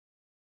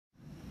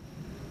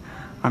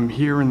I'm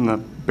here in the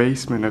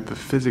basement of the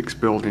physics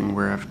building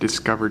where I've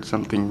discovered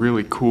something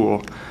really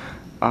cool.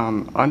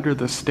 Under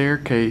the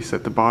staircase,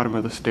 at the bottom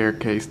of the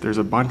staircase, there's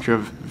a bunch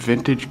of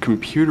vintage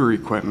computer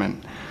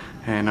equipment,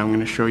 and I'm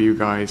going to show you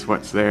guys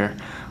what's there.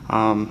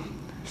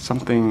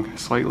 Something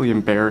slightly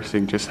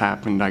embarrassing just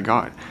happened. I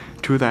got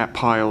to that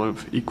pile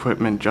of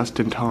equipment just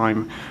in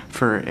time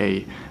for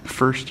a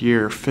first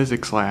year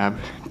physics lab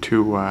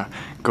to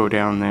go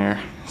down there.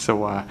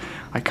 So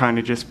I kind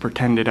of just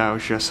pretended I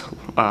was just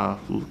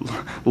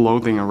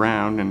loathing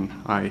around, and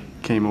I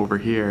came over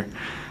here.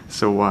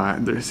 So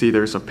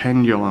there's a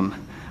pendulum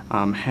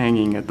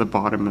hanging at the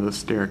bottom of the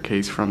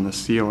staircase from the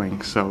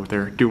ceiling, so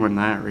they're doing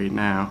that right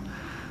now.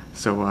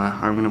 So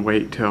I'm gonna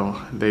wait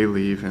till they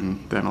leave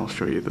and then I'll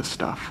show you the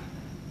stuff.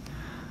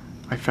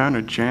 I found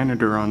a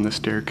janitor on the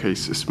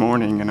staircase this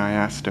morning, and I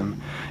asked him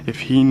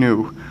if he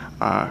knew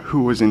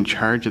who was in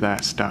charge of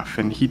that stuff,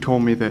 and he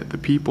told me that the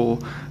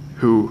people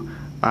who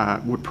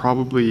would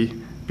probably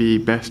be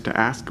best to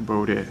ask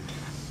about it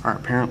are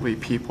apparently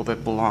people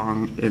that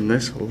belong in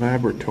this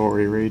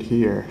laboratory right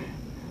here.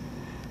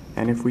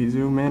 And if we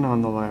zoom in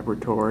on the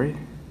laboratory,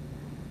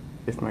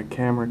 if my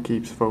camera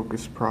keeps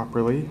focused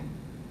properly,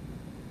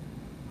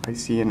 I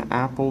see an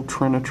Apple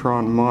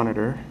Trinitron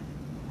monitor,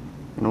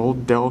 an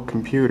old Dell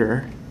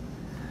computer,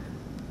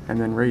 and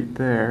then right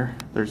there,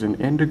 there's an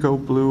indigo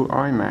blue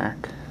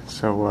iMac.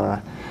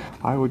 So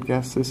I would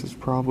guess this is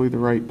probably the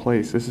right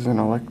place. This is an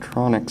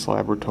electronics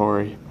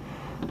laboratory.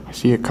 I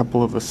see a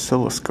couple of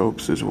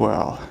oscilloscopes as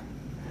well,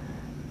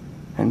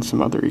 and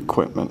some other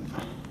equipment.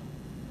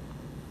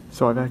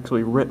 So I've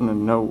actually written a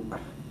note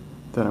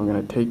that I'm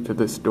going to take to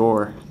this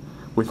door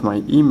with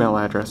my email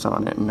address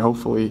on it, and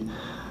hopefully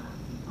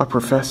a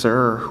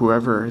professor or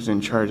whoever is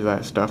in charge of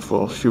that stuff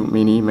will shoot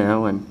me an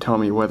email and tell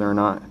me whether or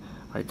not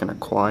I can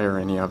acquire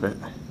any of it.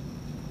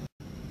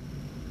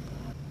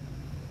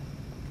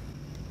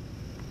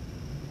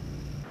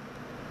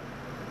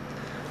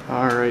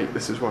 Alright,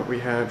 this is what we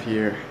have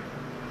here.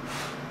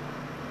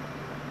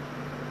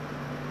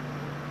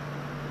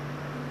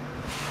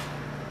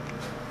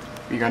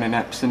 We got an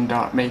Epson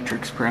dot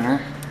matrix printer,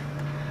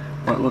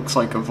 what looks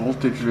like a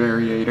voltage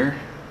variator,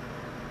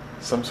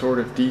 some sort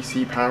of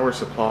DC power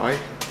supply.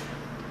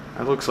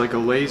 That looks like a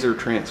laser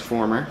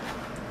transformer.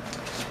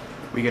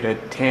 We get a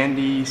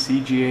Tandy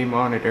CGA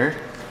monitor.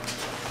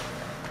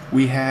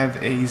 We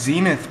have a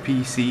Zenith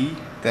PC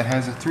that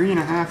has a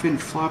 3.5-inch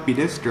floppy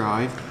disk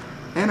drive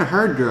and a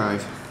hard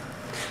drive.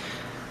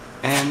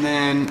 And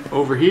then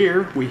over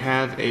here we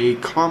have a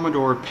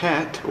Commodore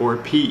PET, or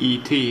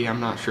PET, I'm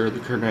not sure the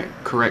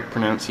correct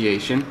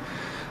pronunciation,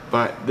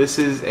 but this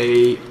is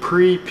a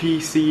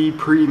pre-PC,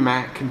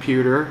 pre-Mac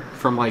computer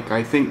from, like,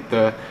 I think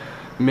the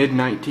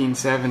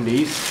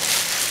mid-1970s.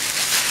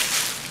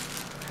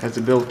 Has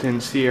a built-in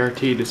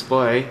CRT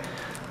display.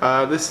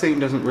 This thing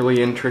doesn't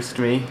really interest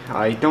me.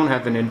 I don't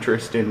have an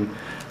interest in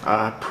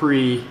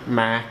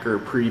pre-Mac or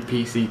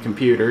pre-PC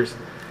computers.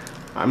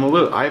 I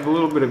have a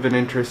little bit of an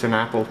interest in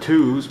Apple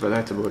IIs, but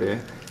that's about it.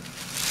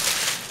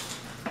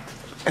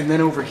 And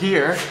then over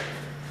here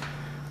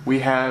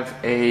we have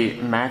a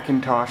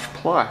Macintosh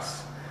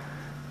Plus.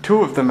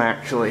 Two of them,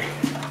 actually.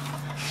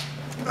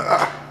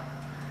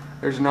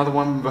 There's another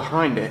one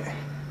behind it.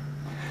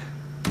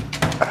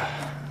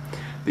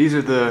 These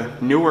are the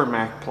newer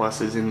Mac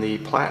Pluses in the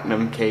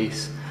Platinum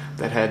case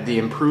that had the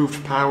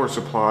improved power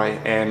supply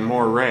and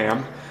more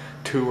RAM,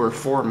 2 or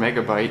 4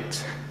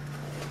 megabytes.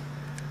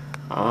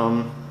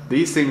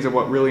 These things are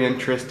what really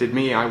interested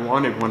me. I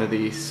wanted one of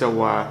these,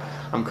 so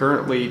I'm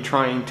currently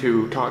trying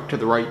to talk to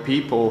the right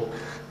people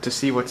to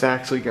see what's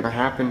actually going to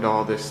happen to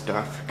all this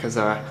stuff, because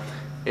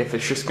if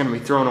it's just going to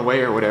be thrown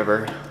away or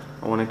whatever,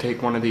 I want to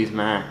take one of these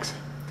Macs.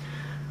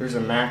 There's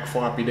a Mac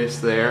floppy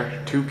disk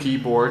there, 2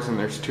 keyboards, and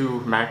there's 2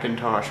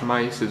 Macintosh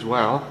mice as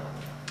well.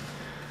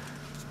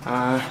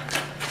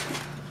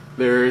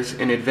 There's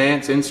an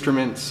Advanced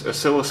Instruments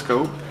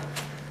oscilloscope,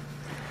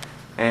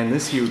 and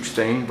this huge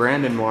thing,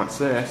 Brandon wants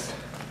this.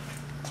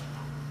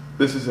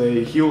 This is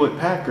a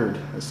Hewlett-Packard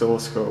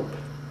oscilloscope.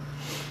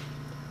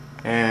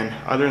 And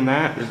other than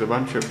that, there's a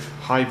bunch of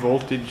high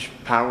voltage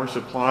power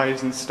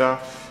supplies and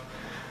stuff.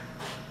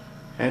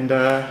 And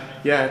yeah,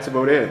 that's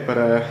about it.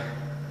 But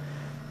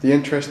the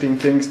interesting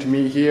things to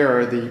me here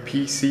are the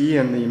PC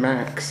and the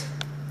Macs.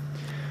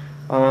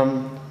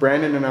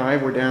 Brandon and I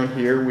were down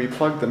here, we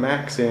plugged the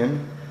Macs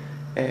in,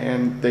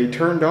 and they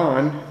turned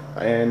on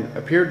and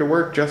appeared to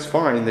work just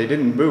fine. They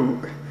didn't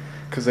boot,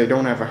 because they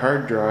don't have a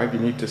hard drive. You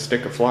need to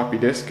stick a floppy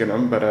disk in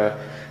them, but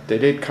they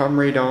did come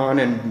right on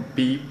and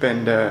beep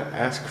and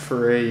ask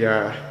for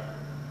a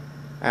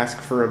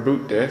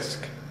boot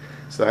disk.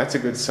 So that's a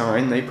good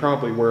sign. They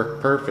probably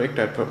work perfect,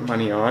 I'd put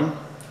money on.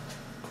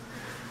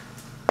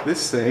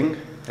 This thing,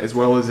 as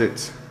well as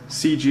its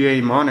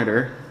CGA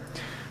monitor,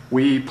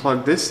 we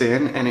plugged this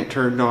in and it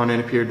turned on and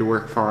appeared to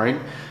work fine,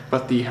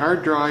 but the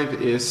hard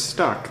drive is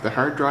stuck. The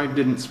hard drive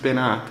didn't spin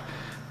up,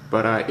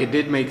 but it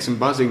did make some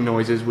buzzing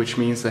noises, which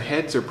means the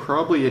heads are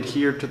probably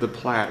adhered to the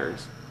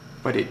platters.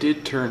 But it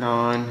did turn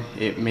on,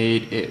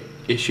 it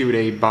issued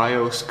a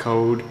BIOS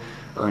code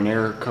or an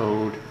error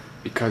code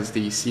because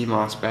the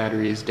CMOS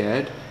battery is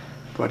dead,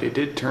 but it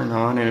did turn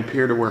on and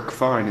appear to work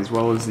fine, as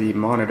well as the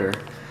monitor.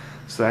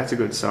 So that's a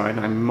good sign.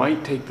 I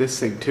might take this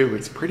thing too.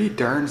 It's pretty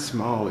darn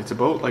small. It's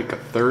about like a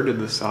third of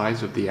the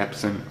size of the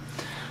Epson.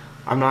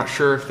 I'm not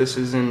sure if this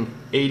is an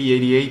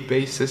 8088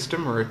 base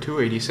system or a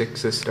 286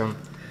 system.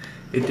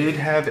 It did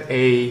have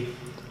a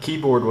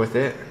keyboard with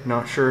it.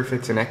 Not sure if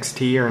it's an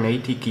XT or an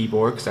AT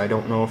keyboard, because I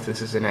don't know if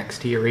this is an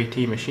XT or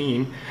AT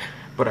machine.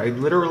 But I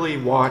literally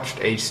watched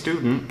a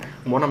student,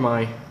 one of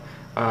my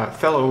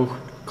fellow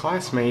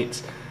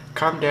classmates,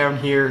 come down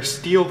here,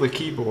 steal the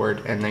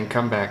keyboard, and then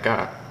come back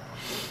up.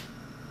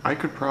 I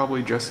could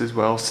probably just as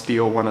well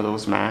steal one of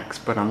those Macs,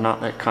 but I'm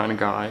not that kind of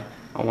guy.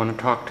 I want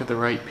to talk to the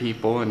right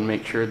people and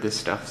make sure this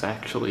stuff's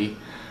actually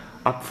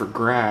up for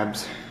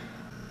grabs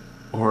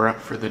or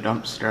up for the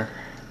dumpster.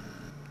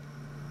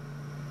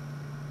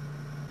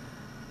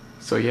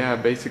 So yeah,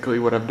 basically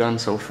what I've done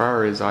so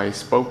far is I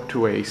spoke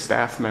to a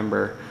staff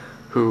member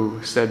who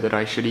said that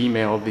I should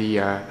email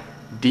the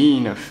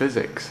dean of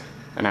physics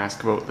and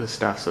ask about this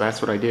stuff, so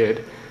that's what I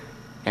did.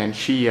 And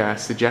she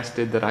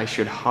suggested that I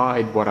should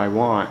hide what I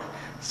want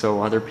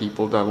so other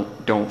people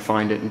don't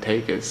find it and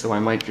take it. So I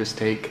might just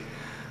take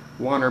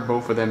one or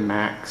both of them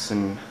Macs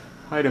and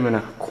hide them in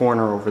a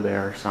corner over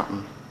there or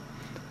something.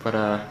 But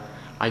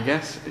I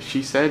guess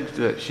she said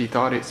that she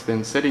thought it's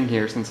been sitting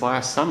here since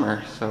last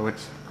summer, so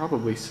it's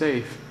probably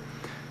safe.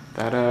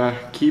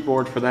 That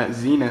keyboard for that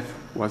Zenith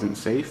wasn't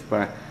safe,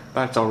 but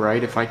that's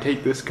alright. If I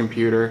take this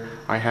computer,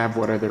 I have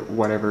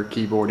whatever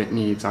keyboard it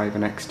needs. I have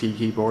an XT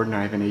keyboard and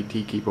I have an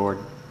AT keyboard.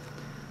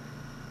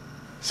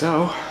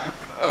 So,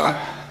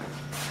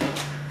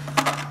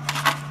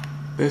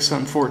 this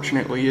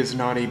unfortunately is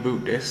not a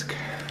boot disk,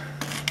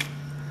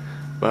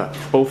 but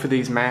both of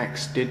these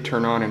Macs did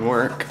turn on and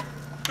work.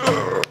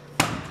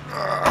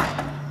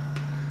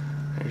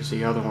 There's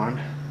the other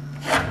one.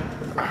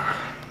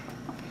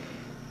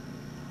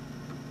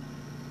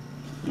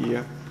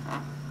 Yep.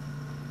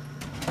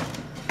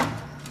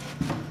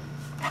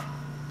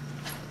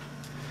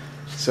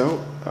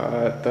 So,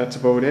 that's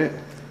about it.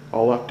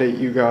 I'll update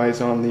you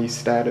guys on the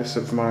status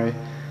of my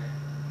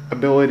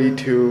ability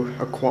to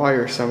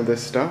acquire some of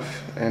this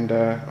stuff, and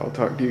I'll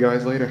talk to you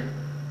guys later.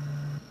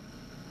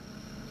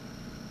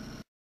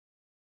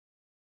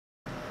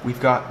 We've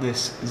got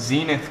this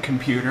Zenith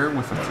computer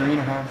with a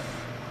 3.5,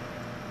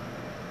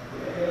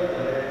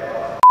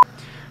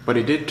 but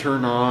it did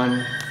turn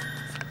on.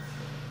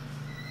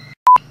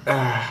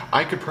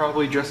 I could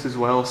probably just as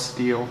well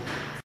steal.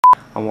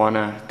 I want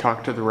to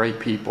talk to the right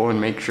people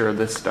and make sure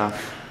this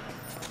stuff